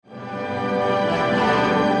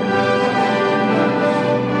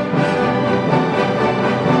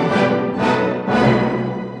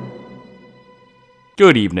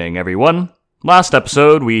Good evening, everyone. Last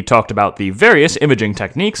episode, we talked about the various imaging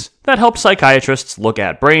techniques that help psychiatrists look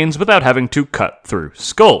at brains without having to cut through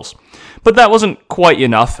skulls. But that wasn't quite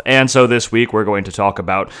enough, and so this week we're going to talk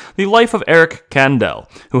about the life of Eric Kandel,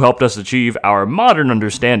 who helped us achieve our modern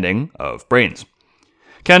understanding of brains.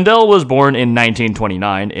 Kandel was born in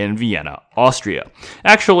 1929 in Vienna, Austria,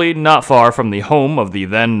 actually not far from the home of the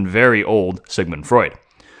then very old Sigmund Freud.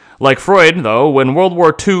 Like Freud, though, when World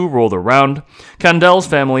War II rolled around, Kandel's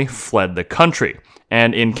family fled the country,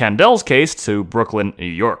 and in Kandel's case, to Brooklyn, New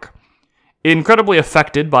York. Incredibly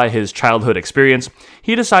affected by his childhood experience,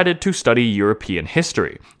 he decided to study European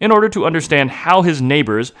history in order to understand how his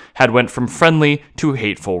neighbors had went from friendly to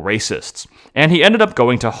hateful racists, and he ended up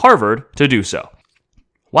going to Harvard to do so.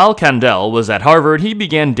 While Kandel was at Harvard, he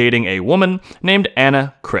began dating a woman named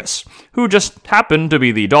Anna Criss, who just happened to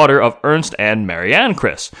be the daughter of Ernst and Marianne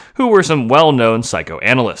Criss, who were some well-known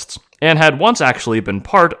psychoanalysts, and had once actually been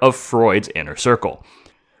part of Freud's inner circle.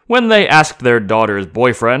 When they asked their daughter's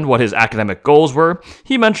boyfriend what his academic goals were,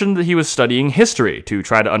 he mentioned that he was studying history to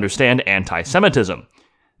try to understand anti-Semitism.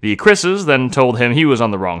 The Crisses then told him he was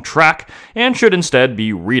on the wrong track and should instead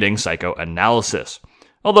be reading psychoanalysis.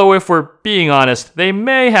 Although if we're being honest, they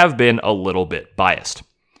may have been a little bit biased.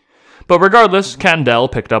 But regardless,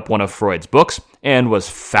 Kandel picked up one of Freud's books and was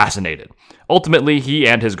fascinated. Ultimately, he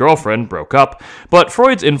and his girlfriend broke up, but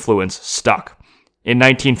Freud's influence stuck. In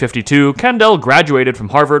 1952, Kandel graduated from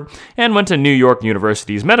Harvard and went to New York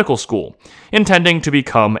University's medical school, intending to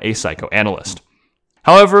become a psychoanalyst.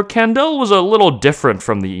 However, Kandel was a little different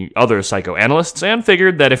from the other psychoanalysts and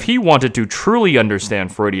figured that if he wanted to truly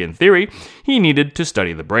understand Freudian theory, he needed to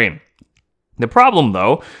study the brain. The problem,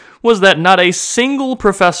 though, was that not a single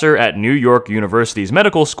professor at New York University's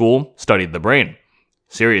medical school studied the brain.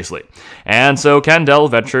 Seriously. And so Kandel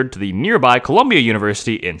ventured to the nearby Columbia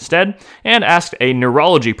University instead and asked a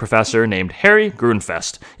neurology professor named Harry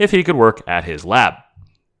Grunfest if he could work at his lab.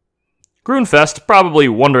 Grunfest, probably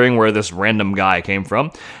wondering where this random guy came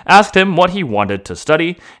from, asked him what he wanted to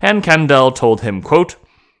study, and Kandel told him, quote,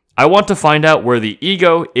 "I want to find out where the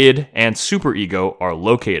ego, id, and superego are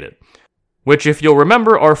located," which, if you'll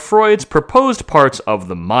remember, are Freud's proposed parts of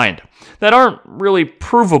the mind that aren't really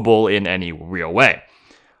provable in any real way.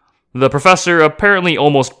 The professor apparently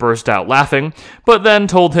almost burst out laughing, but then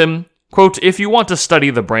told him, quote, "If you want to study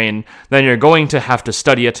the brain, then you're going to have to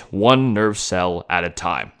study it one nerve cell at a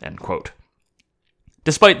time," end quote.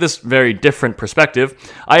 Despite this very different perspective,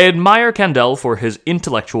 I admire Kandel for his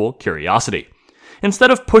intellectual curiosity.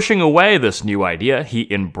 Instead of pushing away this new idea,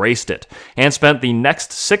 he embraced it, and spent the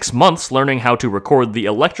next 6 months learning how to record the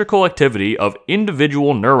electrical activity of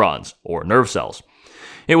individual neurons, or nerve cells.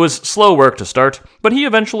 It was slow work to start, but he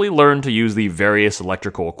eventually learned to use the various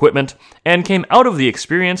electrical equipment, and came out of the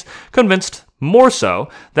experience convinced more so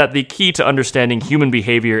that the key to understanding human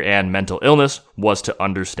behavior and mental illness was to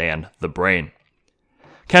understand the brain.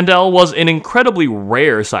 Kandel was an incredibly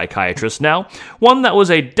rare psychiatrist now, one that was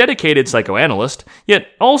a dedicated psychoanalyst, yet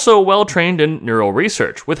also well-trained in neural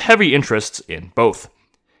research, with heavy interests in both.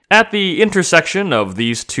 At the intersection of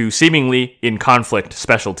these two seemingly in-conflict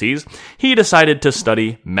specialties, he decided to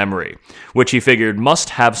study memory, which he figured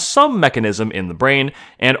must have some mechanism in the brain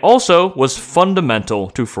and also was fundamental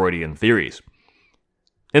to Freudian theories.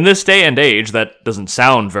 In this day and age, that doesn't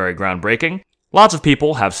sound very groundbreaking. Lots of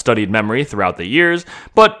people have studied memory throughout the years,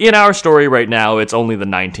 but in our story right now, it's only the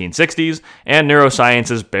 1960s, and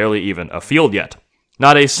neuroscience is barely even a field yet.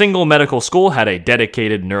 Not a single medical school had a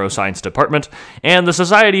dedicated neuroscience department, and the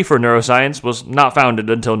Society for Neuroscience was not founded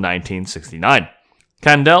until 1969.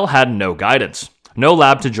 Kandel had no guidance, no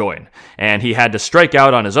lab to join, and he had to strike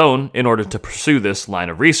out on his own in order to pursue this line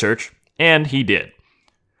of research, and he did.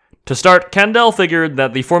 To start, Kandel figured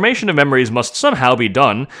that the formation of memories must somehow be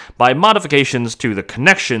done by modifications to the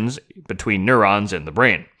connections between neurons in the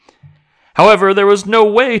brain. However, there was no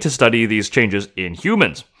way to study these changes in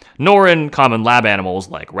humans, nor in common lab animals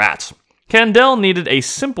like rats. Kandel needed a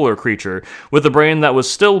simpler creature with a brain that was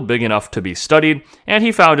still big enough to be studied, and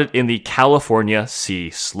he found it in the California sea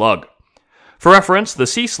slug. For reference, the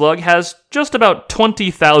sea slug has just about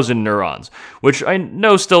 20,000 neurons, which I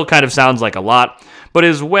know still kind of sounds like a lot, but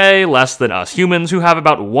is way less than us humans, who have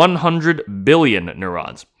about 100 billion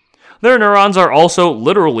neurons. Their neurons are also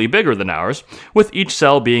literally bigger than ours, with each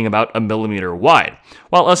cell being about a millimeter wide,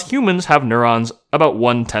 while us humans have neurons about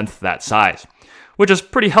 1/10 that size, which is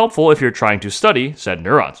pretty helpful if you're trying to study said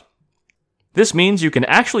neurons. This means you can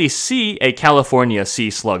actually see a California sea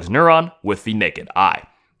slug's neuron with the naked eye.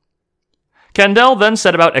 Kandel then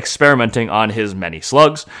set about experimenting on his many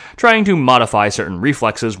slugs, trying to modify certain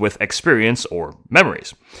reflexes with experience or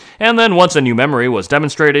memories. And then once a new memory was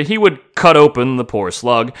demonstrated, he would cut open the poor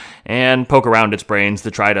slug and poke around its brains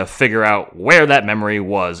to try to figure out where that memory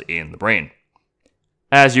was in the brain.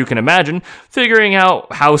 As you can imagine, figuring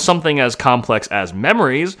out how something as complex as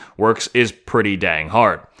memories works is pretty dang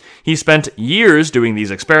hard. He spent years doing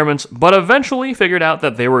these experiments, but eventually figured out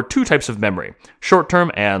that there were two types of memory,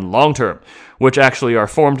 short-term and long-term, which actually are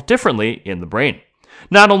formed differently in the brain.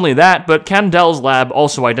 Not only that, but Kandel's lab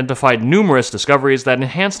also identified numerous discoveries that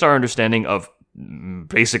enhanced our understanding of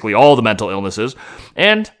basically all the mental illnesses,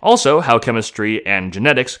 and also how chemistry and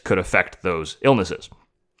genetics could affect those illnesses.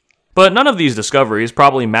 But none of these discoveries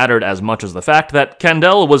probably mattered as much as the fact that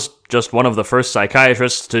Kandel was just one of the first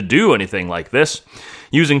psychiatrists to do anything like this,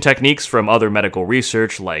 using techniques from other medical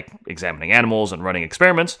research like examining animals and running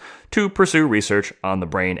experiments to pursue research on the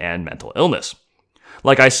brain and mental illness.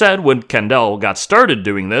 Like I said, when Kandel got started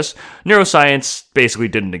doing this, neuroscience basically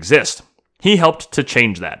didn't exist. He helped to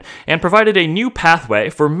change that, and provided a new pathway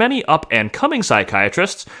for many up-and-coming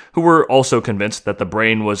psychiatrists who were also convinced that the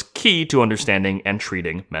brain was key to understanding and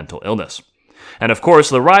treating mental illness. And of course,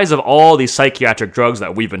 the rise of all these psychiatric drugs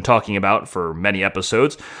that we've been talking about for many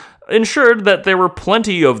episodes ensured that there were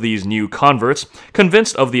plenty of these new converts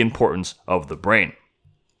convinced of the importance of the brain.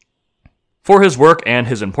 For his work and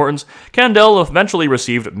his importance, Kandel eventually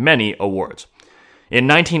received many awards. In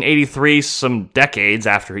 1983, some decades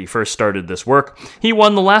after he first started this work, he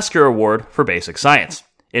won the Lasker Award for Basic Science.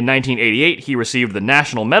 In 1988, he received the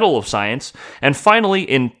National Medal of Science, and finally,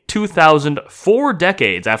 in 2000, 4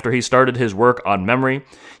 decades after he started his work on memory,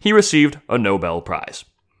 he received a Nobel Prize.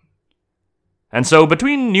 And so,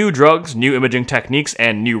 between new drugs, new imaging techniques,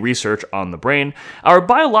 and new research on the brain, our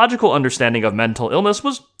biological understanding of mental illness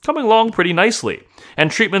was coming along pretty nicely, and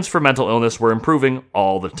treatments for mental illness were improving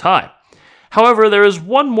all the time. However, there is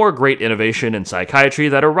one more great innovation in psychiatry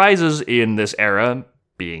that arises in this era,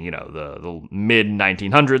 being, the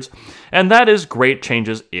mid-1900s, and that is great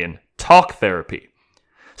changes in talk therapy.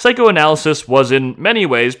 Psychoanalysis was in many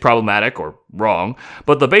ways problematic or wrong,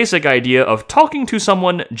 but the basic idea of talking to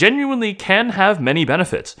someone genuinely can have many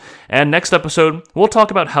benefits. And next episode, we'll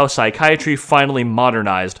talk about how psychiatry finally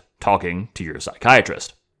modernized talking to your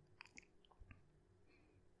psychiatrist.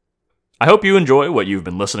 I hope you enjoy what you've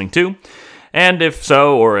been listening to. And if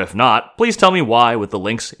so, or if not, please tell me why with the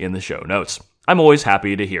links in the show notes. I'm always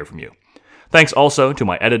happy to hear from you. Thanks also to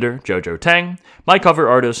my editor, Jojo Tang, my cover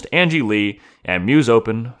artist, Angie Lee, and Muse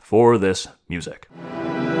Open for this music.